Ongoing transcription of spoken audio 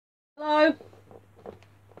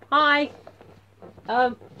Hi.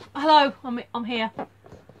 Hello. I'm here.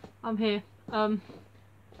 I'm here.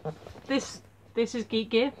 This is Geek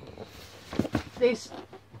Gear. This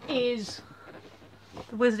is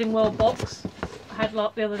the Wizarding World box I had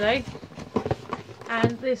the other day,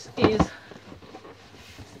 and this is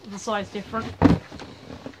the size different.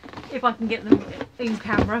 If I can get them in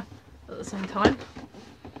camera at the same time.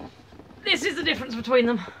 This is the difference between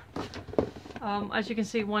them. As you can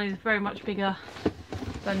see, one is very much bigger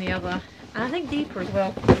than the other, and I think deeper as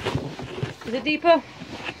well. Is it deeper?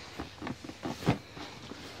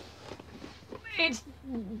 It's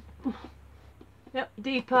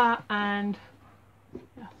deeper and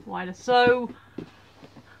wider. So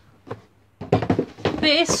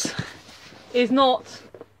this is not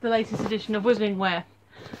the latest edition of Wizarding Wear.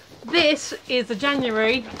 This is the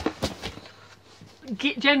January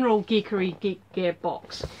general geekery Geek Gear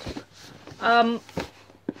box.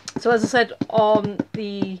 So as I said on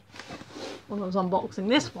when I was unboxing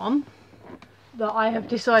this one, that I have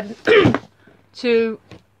decided to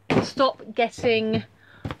stop getting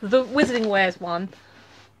the Wizarding Wears one,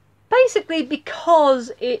 basically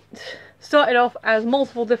because it started off as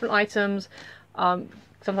multiple different items.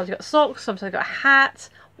 Sometimes you got socks, sometimes I got a hat.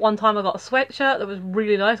 One time I got a sweatshirt that was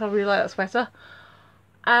really nice. I really like that sweater.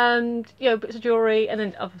 And, you know, bits of jewellery, and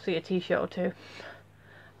then obviously a t-shirt or two.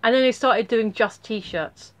 And then they started doing just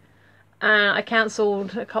t-shirts. And I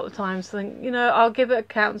cancelled a couple of times, thinking, you know, I'll give it a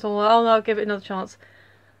cancel, oh no, I'll give it another chance.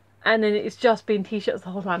 And then it's just been t-shirts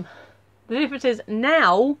the whole time. The difference is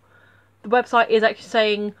now, the website is actually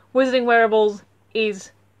saying Wizarding Wearables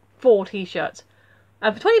is 4 t-shirts.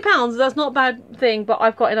 And for £20, that's not a bad thing, but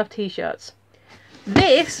I've got enough t-shirts.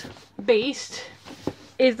 This beast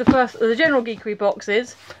is the first of the general geekery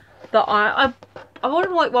boxes that I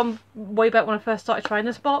ordered like one way back when I first started trying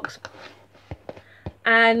this box,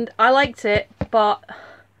 and I liked it, but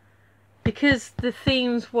because the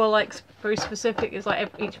themes were like very specific, it's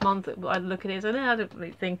like each month I'd look at it and I didn't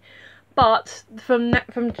really think. But from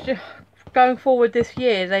going forward this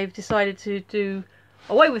year, they've decided to do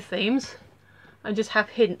away with themes and just have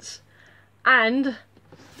hints. And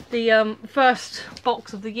the first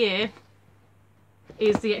box of the year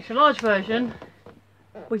is the extra large version,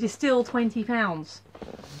 which is still £20.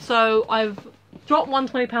 So I've dropped one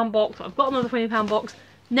 £20 box, I've got another £20 box.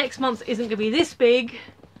 Next month isn't going to be this big,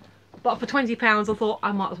 but for £20 I thought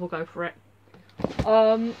I might as well go for it.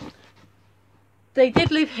 They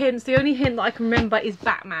did leave hints. The only hint that I can remember is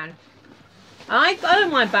Batman. I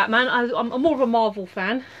don't mind Batman. I'm more of a Marvel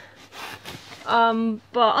fan. But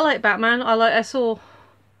I like Batman. I saw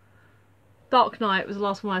Dark Knight was the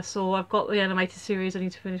last one I saw. I've got the animated series I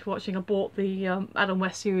need to finish watching. I bought the Adam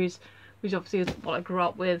West series, which obviously is what I grew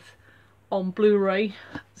up with, on Blu-ray.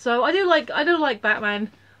 So I do like Batman.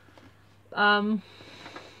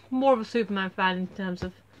 More of a Superman fan in terms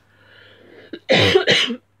of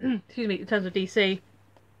excuse me, in terms of DC.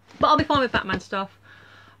 But I'll be fine with Batman stuff.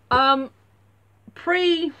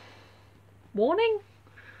 Pre-warning?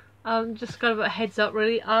 Just kind of a heads up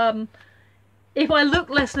really. If I look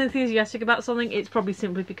less than enthusiastic about something, it's probably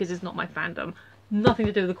simply because it's not my fandom. Nothing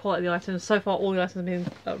to do with the quality of the items. So far, all the items have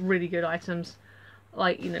been really good items.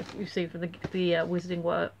 Like, you know, you've seen from the Wizarding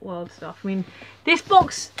World stuff. I mean, this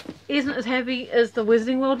box isn't as heavy as the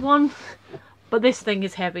Wizarding World one, but this thing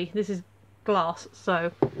is heavy. This is glass,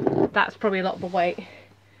 so that's probably a lot of the weight.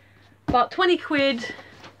 But 20 quid.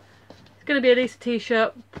 It's going to be at least a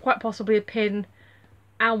t-shirt, quite possibly a pin,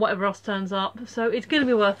 and whatever else turns up. So it's going to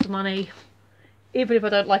be worth the money, even if I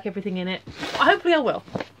don't like everything in it. Hopefully I will,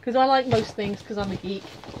 because I like most things, because I'm a geek,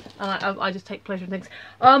 and I just take pleasure in things.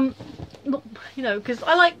 Not, you know, because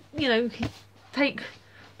I like, you know, take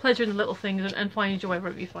pleasure in the little things and find joy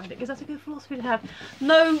wherever you find it, because that's a good philosophy to have.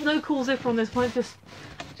 No cool zipper on this point,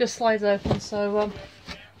 just slides open. So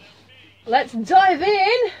let's dive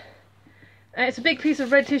in. And it's a big piece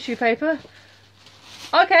of red tissue paper.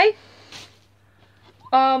 Okay.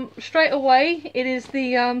 Straight away, it is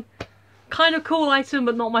the kind of cool item,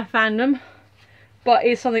 but not my fandom. But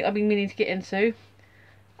it's something I've been meaning to get into.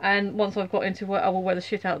 And once I've got into it, I will wear the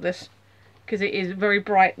shit out of this, because it is very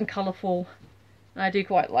bright and colourful. And I do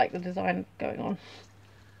quite like the design going on.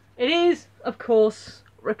 It is, of course,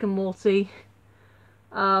 Rick and Morty,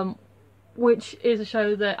 which is a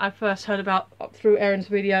show that I first heard about through Erin's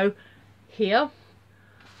video here.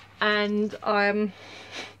 And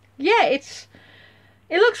yeah, it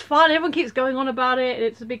looks fun. Everyone keeps going on about it.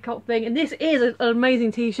 It's a big cult thing, and this is an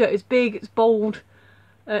amazing t-shirt. It's big, it's bold,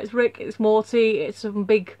 it's Rick, it's Morty, it's some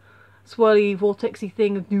big swirly vortexy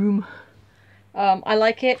thing of doom. I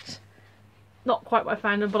like it. Not quite my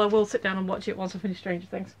fandom, but I will sit down and watch it once I finish Stranger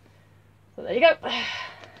Things. So there you go.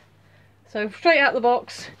 So straight out the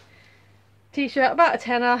box, t-shirt about a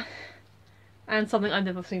tenner, and something I've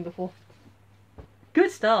never seen before.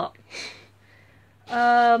 Good start.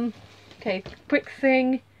 Okay, quick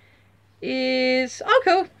thing is, oh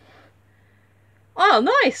cool. Oh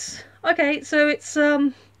nice. Okay, so it's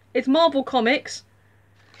Marvel Comics.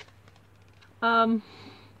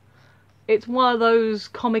 It's one of those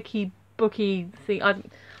comic-y, booky thing. I'm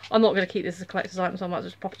not going to keep this as a collector's item, so I might as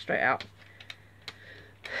well just pop it straight out.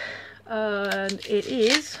 And it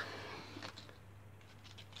is.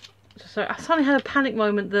 So I suddenly had a panic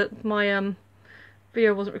moment that my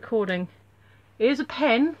video wasn't recording. It is a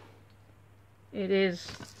pen. It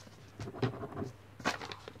is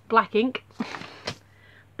black ink,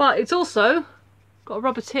 but it's also got a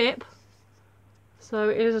rubber tip, so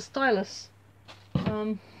it is a stylus.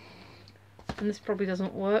 And this probably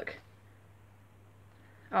doesn't work.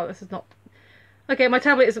 Oh, this is not. Okay, my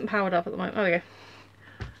tablet isn't powered up at the moment. Oh yeah.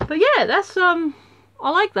 But yeah, that's I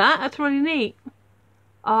like that. That's really neat.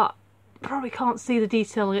 Probably can't see the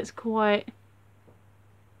detail. It's quite.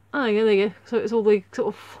 Oh yeah, there you go. So it's all the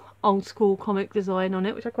sort of old school comic design on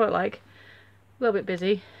it, which I quite like. A little bit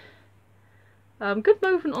busy. Good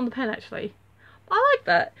movement on the pen actually. I like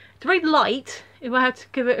that. It's very light. If I had to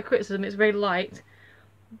give it a criticism, it's very light.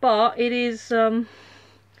 But it is. I'm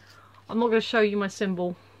not going to show you my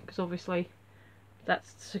symbol because obviously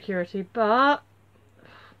that's security. But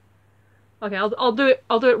okay, I'll do it.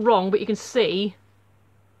 I'll do it wrong, but you can see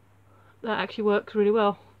that actually works really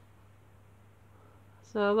well.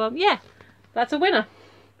 So yeah, that's a winner.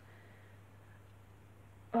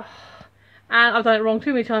 And I've done it wrong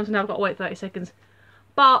too many times, and now I've got to wait 30 seconds.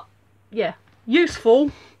 But yeah,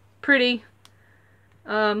 useful, pretty,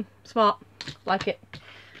 smart, like it.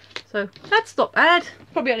 So that's not bad.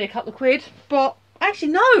 Probably only a couple of quid, but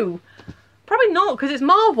actually no, probably not, because it's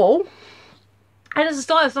Marvel and it's a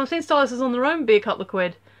stylus. I've seen styluses on their own be a couple of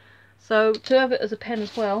quid. So to have it as a pen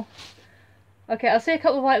as well. Okay, I see a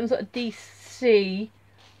couple of items that are DC.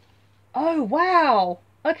 Oh wow.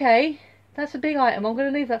 Okay, that's a big item. I'm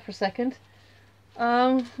going to leave that for a second. What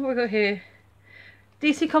have we got here?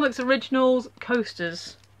 DC Comics Originals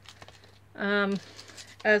coasters.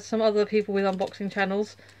 As some other people with unboxing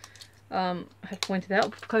channels have pointed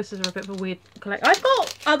out, coasters are a bit of a weird collect. I've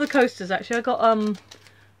got other coasters actually. I got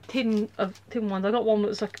tin ones. I got one that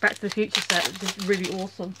was like a Back to the Future set, which is really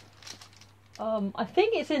awesome. I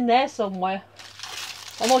think it's in there somewhere.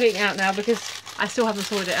 I'm not getting it out now because I still haven't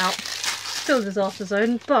sorted it out. Still a disaster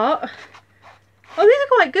zone, but oh, these are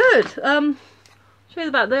quite good. Show you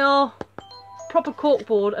the back. They are proper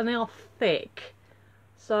corkboard and they are thick,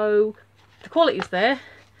 so the quality's there.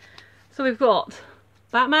 So we've got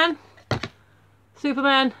Batman,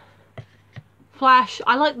 Superman, Flash.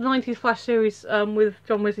 I like the 90s Flash series with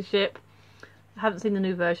John Wesley Shipp. I haven't seen the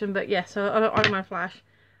new version, but yeah, so I don't mind Flash.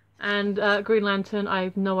 And Green Lantern, I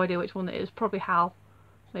have no idea which one it is. Probably Hal,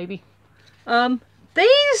 maybe.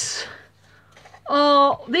 These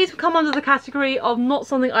come under the category of not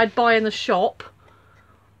something I'd buy in the shop,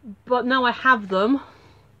 but now I have them.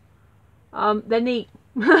 They're neat.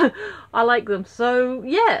 I like them. So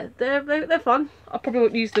yeah, they're fun. I probably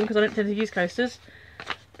won't use them because I don't tend to use coasters,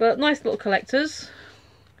 but nice little collectors.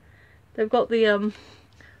 They've got the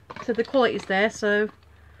so the quality's there. So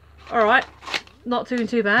all right. Not doing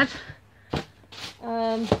too bad.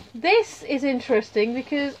 This is interesting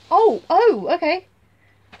because oh okay,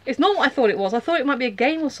 it's not what I thought it was. I thought it might be a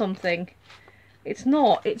game or something. It's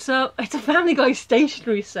not. It's a Family Guy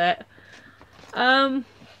stationery set. Family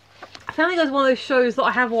Guy is one of those shows that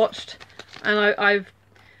I have watched, and I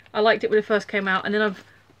liked it when it first came out, and then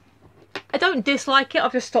I don't dislike it.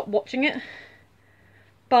 I've just stopped watching it.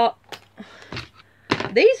 But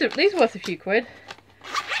these are worth a few quid.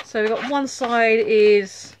 So we've got one side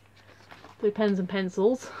is blue pens and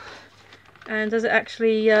pencils, and does it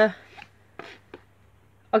actually okay,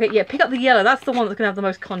 yeah, pick up the yellow. That's the one that's gonna have the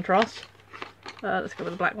most contrast. Let's go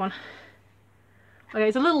with the black one. Okay,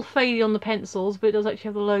 it's a little fadey on the pencils, but it does actually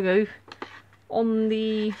have the logo on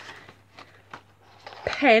the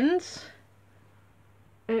pens.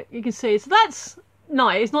 You can see, so that's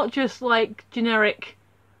nice. It's not just like generic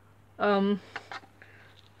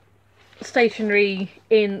stationery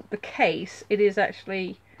in the case. It is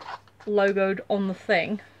actually logoed on the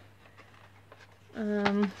thing.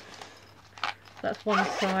 That's one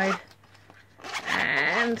side,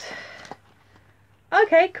 and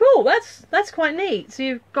okay, cool. That's quite neat. So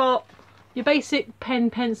you've got your basic pen,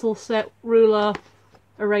 pencil set, ruler,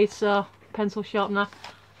 eraser, pencil sharpener,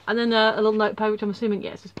 and then a little notepad, which I'm assuming,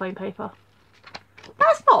 yeah, it's just plain paper.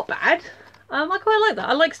 That's not bad. I quite like that.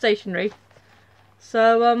 I like stationery.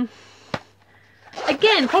 So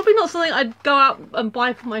Again, probably not something I'd go out and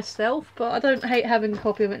buy for myself, but I don't hate having a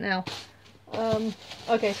copy of it now.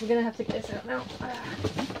 Okay, so we're gonna have to get this out now.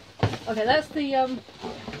 Okay, that's the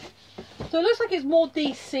so it looks like it's more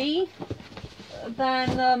DC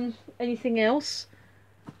than anything else.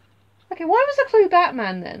 Okay, why was the clue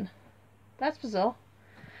Batman then? That's bizarre.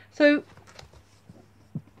 So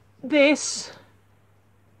this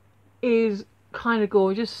is kind of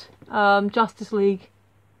gorgeous. Justice League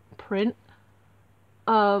print.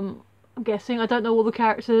 I'm guessing. I don't know all the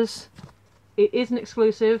characters. It is an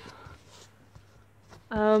exclusive.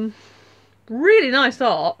 Really nice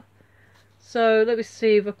art. So let me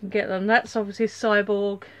see if I can get them. That's obviously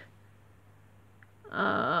Cyborg,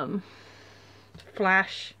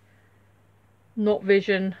 Flash, Not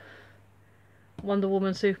Vision, Wonder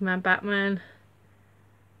Woman, Superman, Batman,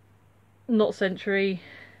 Not Sentry.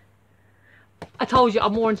 I told you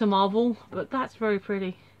I'm more into Marvel, but that's very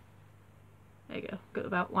pretty. There you go. Got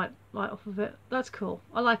about light off of it. That's cool.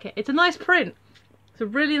 I like it. It's a nice print. It's a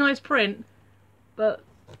really nice print, but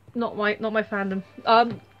not my fandom.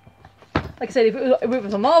 Like I said, if it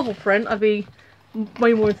was a Marvel print, I'd be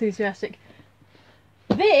way more enthusiastic.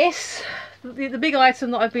 This, the big item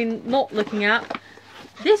that I've been not looking at,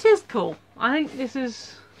 this is cool. I think this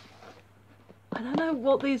is, I don't know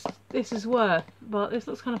what this is worth, but this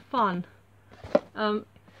looks kind of fun.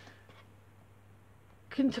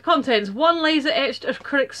 Contents: 1 laser etched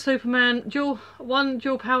acrylic Superman, one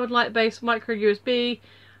dual powered light based micro USB,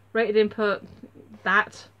 rated input,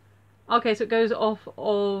 that. Okay, so it goes off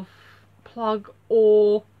of plug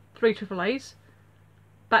or 3 AAAs.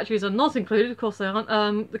 Batteries are not included, of course they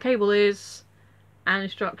aren't. The cable is, and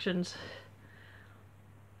instructions.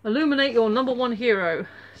 Illuminate your #1 hero.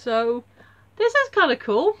 So this is kind of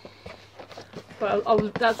cool. But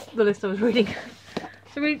that's the list I was reading.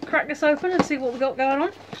 So we crack this open and see what we got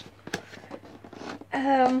going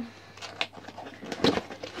on.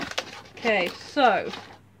 Okay, so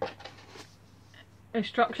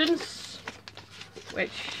instructions,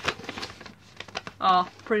 which are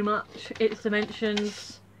pretty much its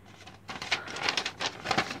dimensions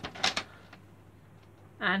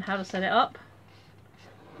and how to set it up.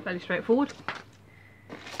 Fairly straightforward.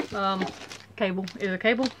 Cable is a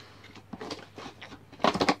cable.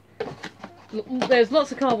 There's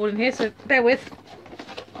lots of cardboard in here, so bear with.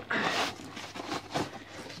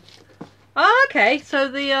 Okay, so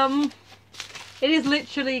the it is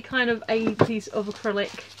literally kind of a piece of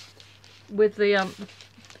acrylic with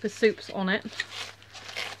the soups on it.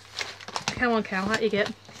 Come on, cow, how do you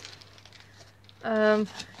get?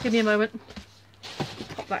 Give me a moment.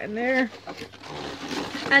 Pop that in there.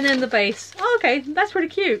 And then the base. Oh, okay, that's pretty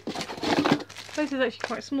cute. The base is actually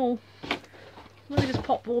quite small. Let me just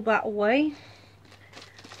pop all that away.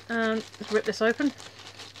 Let's rip this open.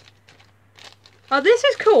 Oh, this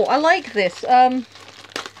is cool. I like this. I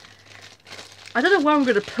don't know where I'm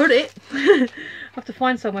going to put it. I have to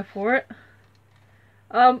find somewhere for it.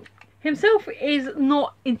 Himself is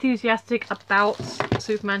not enthusiastic about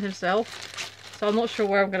Superman himself, so I'm not sure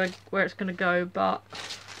where it's gonna go. But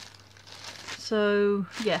so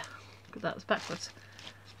yeah, that was backwards.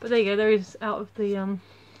 But there you go. There is out of the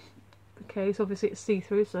case. Obviously it's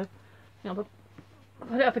see-through, so you know, I'll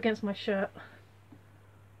put it up against my shirt,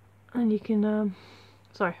 and you can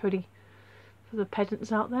sorry, hoodie for the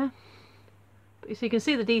pedants out there. But so you can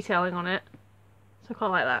see the detailing on it. So I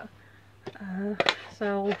quite like that.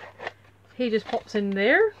 So he just pops in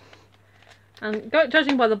there, and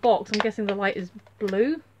judging by the box, I'm guessing the light is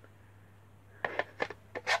blue.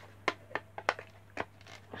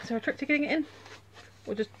 Is there a trick to getting it in,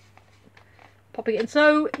 or just popping it in?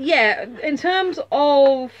 So yeah, in terms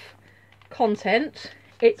of content,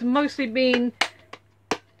 it's mostly been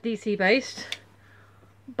DC based,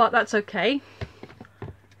 but that's okay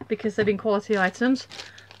because they've been quality items.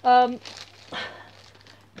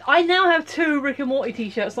 I now have 2 Rick and Morty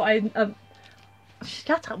t-shirts that I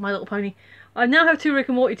shut up, My Little Pony. I now have 2 Rick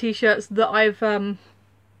and Morty t-shirts that I've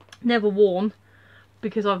never worn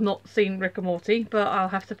because I've not seen Rick and Morty, but I'll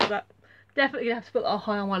have to put that, definitely have to put that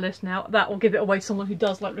high on my list now. That will give it away to someone who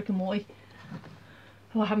does like Rick and Morty,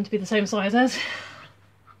 who I happen to be the same size as.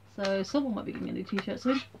 So someone might be getting a new t-shirt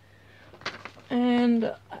soon. And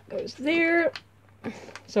that goes there.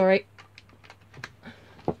 Sorry.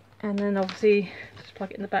 And then obviously just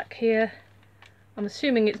plug it in the back here. I'm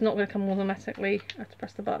assuming it's not going to come automatically. I have to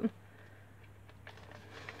press the button.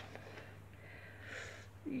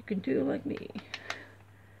 You can do like me.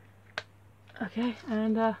 Okay,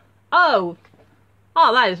 and oh,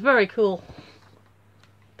 that is very cool.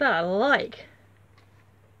 That I like.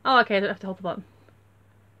 Oh, okay, I don't have to hold the button.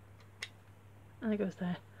 And it goes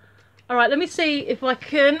there. Alright, let me see if I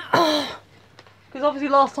can... Because obviously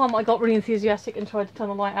last time I got really enthusiastic and tried to turn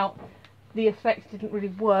the light out. The effect didn't really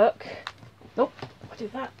work. Nope, if I do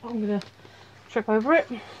that, I'm going to trip over it.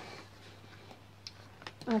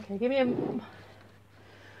 Okay, give me a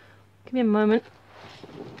moment.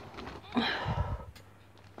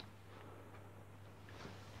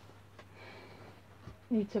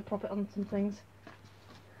 Need to prop it on some things.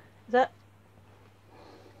 Is that...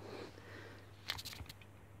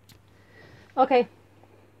 Okay.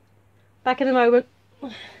 Back in a moment.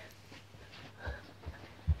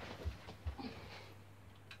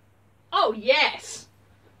 Oh yes!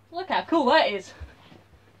 Look how cool that is.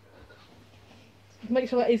 Make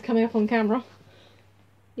sure that is coming up on camera.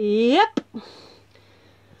 Yep.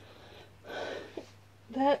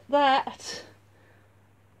 That.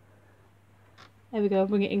 There we go,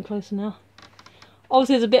 bring it in closer now.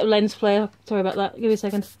 Obviously there's a bit of lens flare, sorry about that, give me a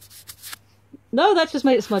second. No, that just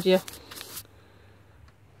made it smudgier.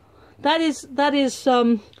 That is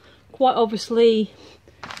quite obviously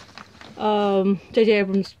J.J.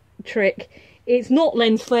 Abrams' trick. It's not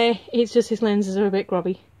lens flare, it's just his lenses are a bit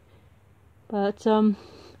grubby. But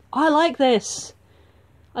I like this.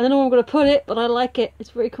 I don't know where I'm going to put it, but I like it. It's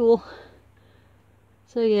very cool.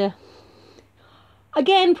 So yeah.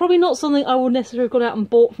 Again, probably not something I would necessarily have gone out and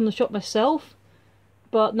bought from the shop myself,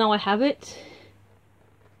 but now I have it.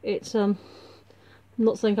 It's not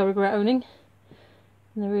something I regret owning.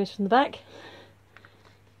 And there he is from the back,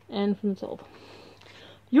 and from the top.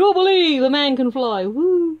 You'll believe a man can fly,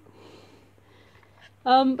 woo!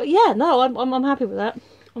 But yeah, no, I'm happy with that.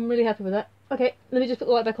 I'm really happy with that. Okay, let me just put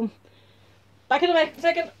the light back on. Back in a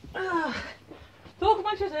second. Talk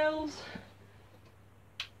amongst yourselves.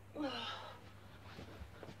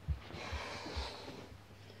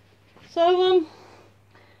 So,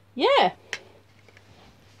 yeah.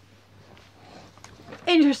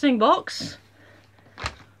 Interesting box.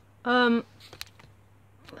 There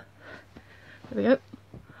we go.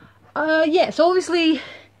 Yeah, so obviously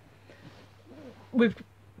we've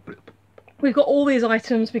got all these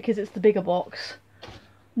items because it's the bigger box.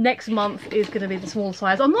 Next month is going to be the small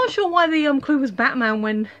size. I'm not sure why the clue was Batman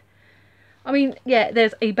when... I mean, yeah,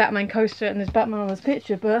 there's a Batman coaster and there's Batman on this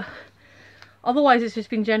picture, but otherwise it's just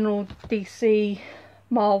been general DC,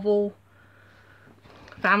 Marvel,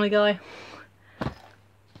 Family Guy.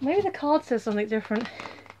 Maybe the card says something different.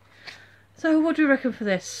 So what do you reckon for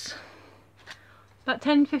this? About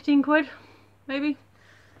 10-15 quid? Maybe?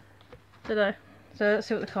 Don't know. So let's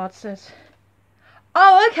see what the card says.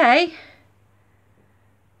 Oh, okay!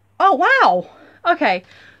 Oh, wow! Okay,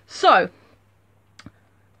 so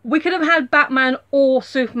we could have had Batman or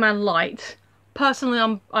Superman Light. Personally,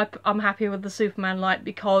 I'm happy with the Superman Light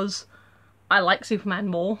because I like Superman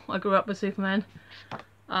more. I grew up with Superman.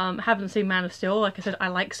 Haven't seen Man of Steel. Like I said, I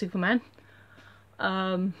like Superman.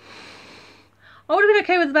 I would have been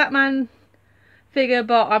okay with the Batman figure,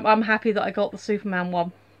 but I'm happy that I got the Superman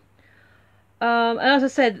one. And as I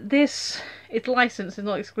said, this it's licensed, it's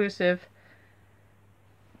not exclusive.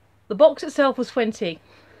 The box itself was 20.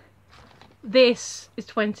 This is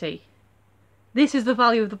 20. This is the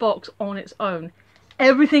value of the box on its own.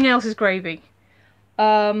 Everything else is gravy.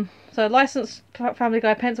 So licensed Family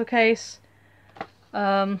Guy pencil case.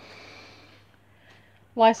 Licensed.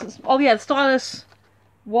 Oh yeah, the stylus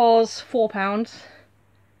was £4.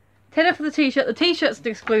 £10 for the t-shirt. The t-shirt's an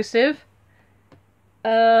exclusive.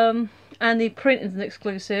 And the print is an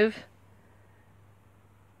exclusive.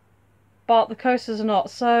 But the coasters are not.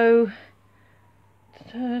 So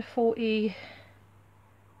 40,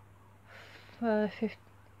 50,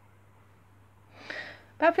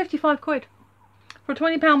 about 55 quid. For a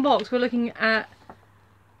 £20 box we're looking at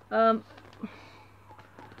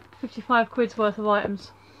 55 quid's worth of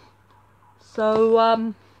items.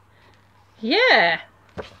 So yeah,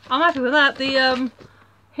 I'm happy with that. The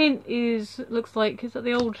hint is, looks like, is that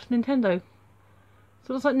the old Nintendo? So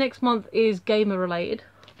it looks like next month is gamer related,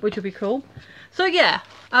 which would be cool. So yeah,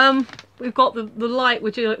 we've got the light,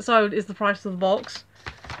 which is the price of the box.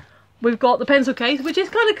 We've got the pencil case, which is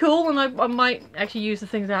kind of cool, and I might actually use the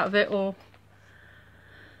things out of it, or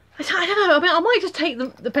I don't know. I mean, I might just take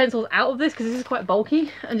the pencils out of this because this is quite bulky,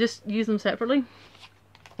 and just use them separately.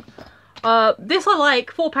 This I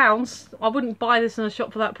like, £4. I wouldn't buy this in a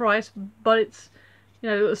shop for that price, but it's, you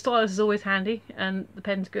know, the stylus is always handy, and the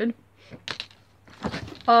pen's good.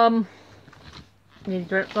 Need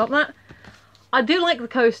to stop that. I do like the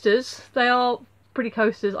coasters. They are pretty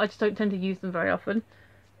coasters. I just don't tend to use them very often.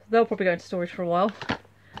 They'll probably go into storage for a while.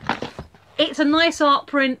 It's a nice art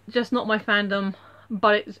print, just not my fandom,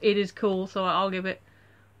 but it is cool, so I'll give it,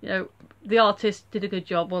 you know, the artist did a good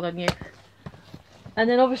job, well done you. And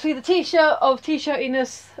then obviously the t-shirt of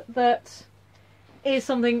t-shirtiness that is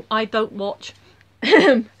something I don't watch.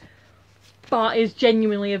 But is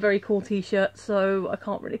genuinely a very cool t-shirt, so I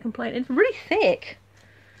can't really complain. It's really thick.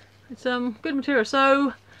 It's good material.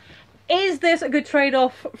 So is this a good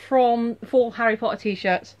trade-off for Harry Potter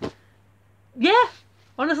t-shirts? Yeah,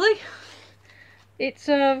 honestly. It's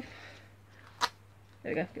there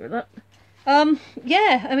we go, get rid of that.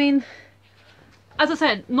 Yeah, I mean, as I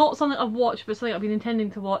said, not something I've watched, but something I've been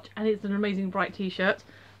intending to watch, and it's an amazing bright t-shirt.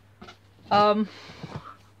 Not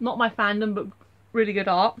my fandom, but really good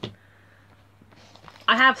art.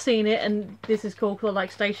 I have seen it, and this is cool because I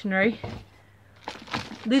like stationery.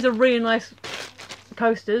 These are really nice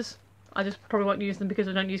coasters. I just probably won't use them because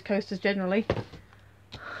I don't use coasters generally.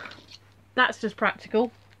 That's just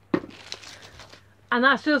practical. And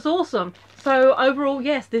that's just awesome. So overall,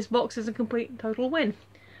 yes, this box is a complete and total win.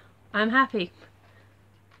 I'm happy.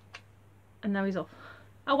 And now he's off.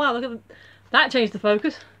 Oh wow, look at that changed the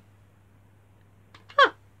focus.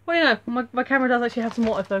 Huh, well you know, my camera does actually have some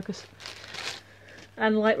autofocus.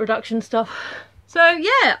 And light reduction stuff. So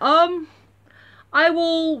yeah, I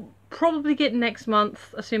will probably get next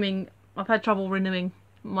month, assuming I've had trouble renewing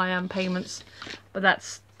my payments, but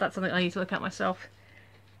that's something I need to look at myself.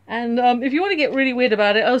 And if you want to get really weird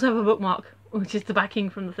about it, I also have a bookmark, which is the backing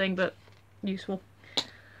from the thing, but useful.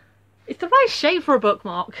 It's the right shape for a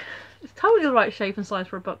bookmark. It's totally the right shape and size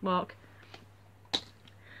for a bookmark.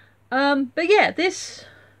 But yeah, this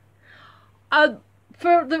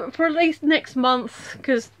for at least next month,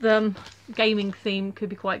 because the gaming theme could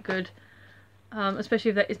be quite good, especially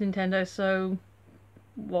if that is Nintendo. So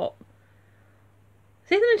what?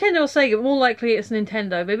 It's either Nintendo or Sega, but more likely it's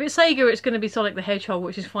Nintendo. But if it's Sega, it's going to be Sonic the Hedgehog,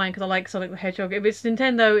 which is fine because I like Sonic the Hedgehog. If it's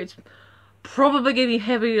Nintendo, it's probably going to be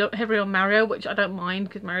heavy on Mario, which I don't mind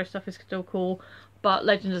because Mario stuff is still cool. But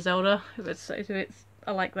Legend of Zelda, if it's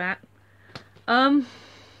I like that.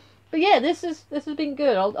 But yeah, this has been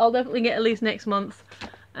good. I'll definitely get at least next month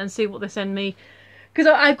and see what they send me, because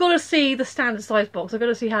I've got to see the standard size box. I've got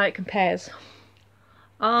to see how it compares.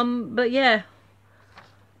 But yeah,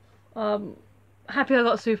 happy I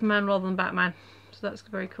got Superman rather than Batman, so that's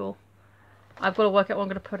very cool. I've got to work out where I'm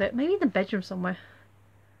going to put it. Maybe in the bedroom somewhere.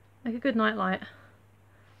 Like a good night light.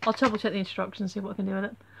 I'll double check the instructions and see what I can do with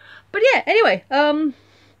it. But yeah, anyway,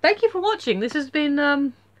 thank you for watching. This has been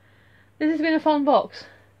a fun box.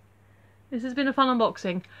 This has been a fun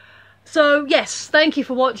unboxing. So yes, thank you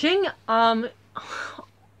for watching.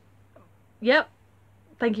 Yep,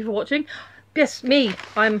 thank you for watching. Yes, me.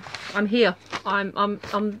 I'm here. I'm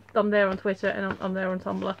there on Twitter, and I'm there on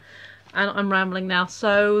Tumblr, and I'm rambling now.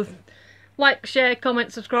 So like, share,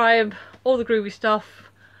 comment, subscribe, all the groovy stuff.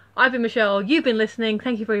 I've been Michelle. You've been listening.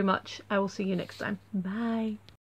 Thank you very much. I will see you next time. Bye.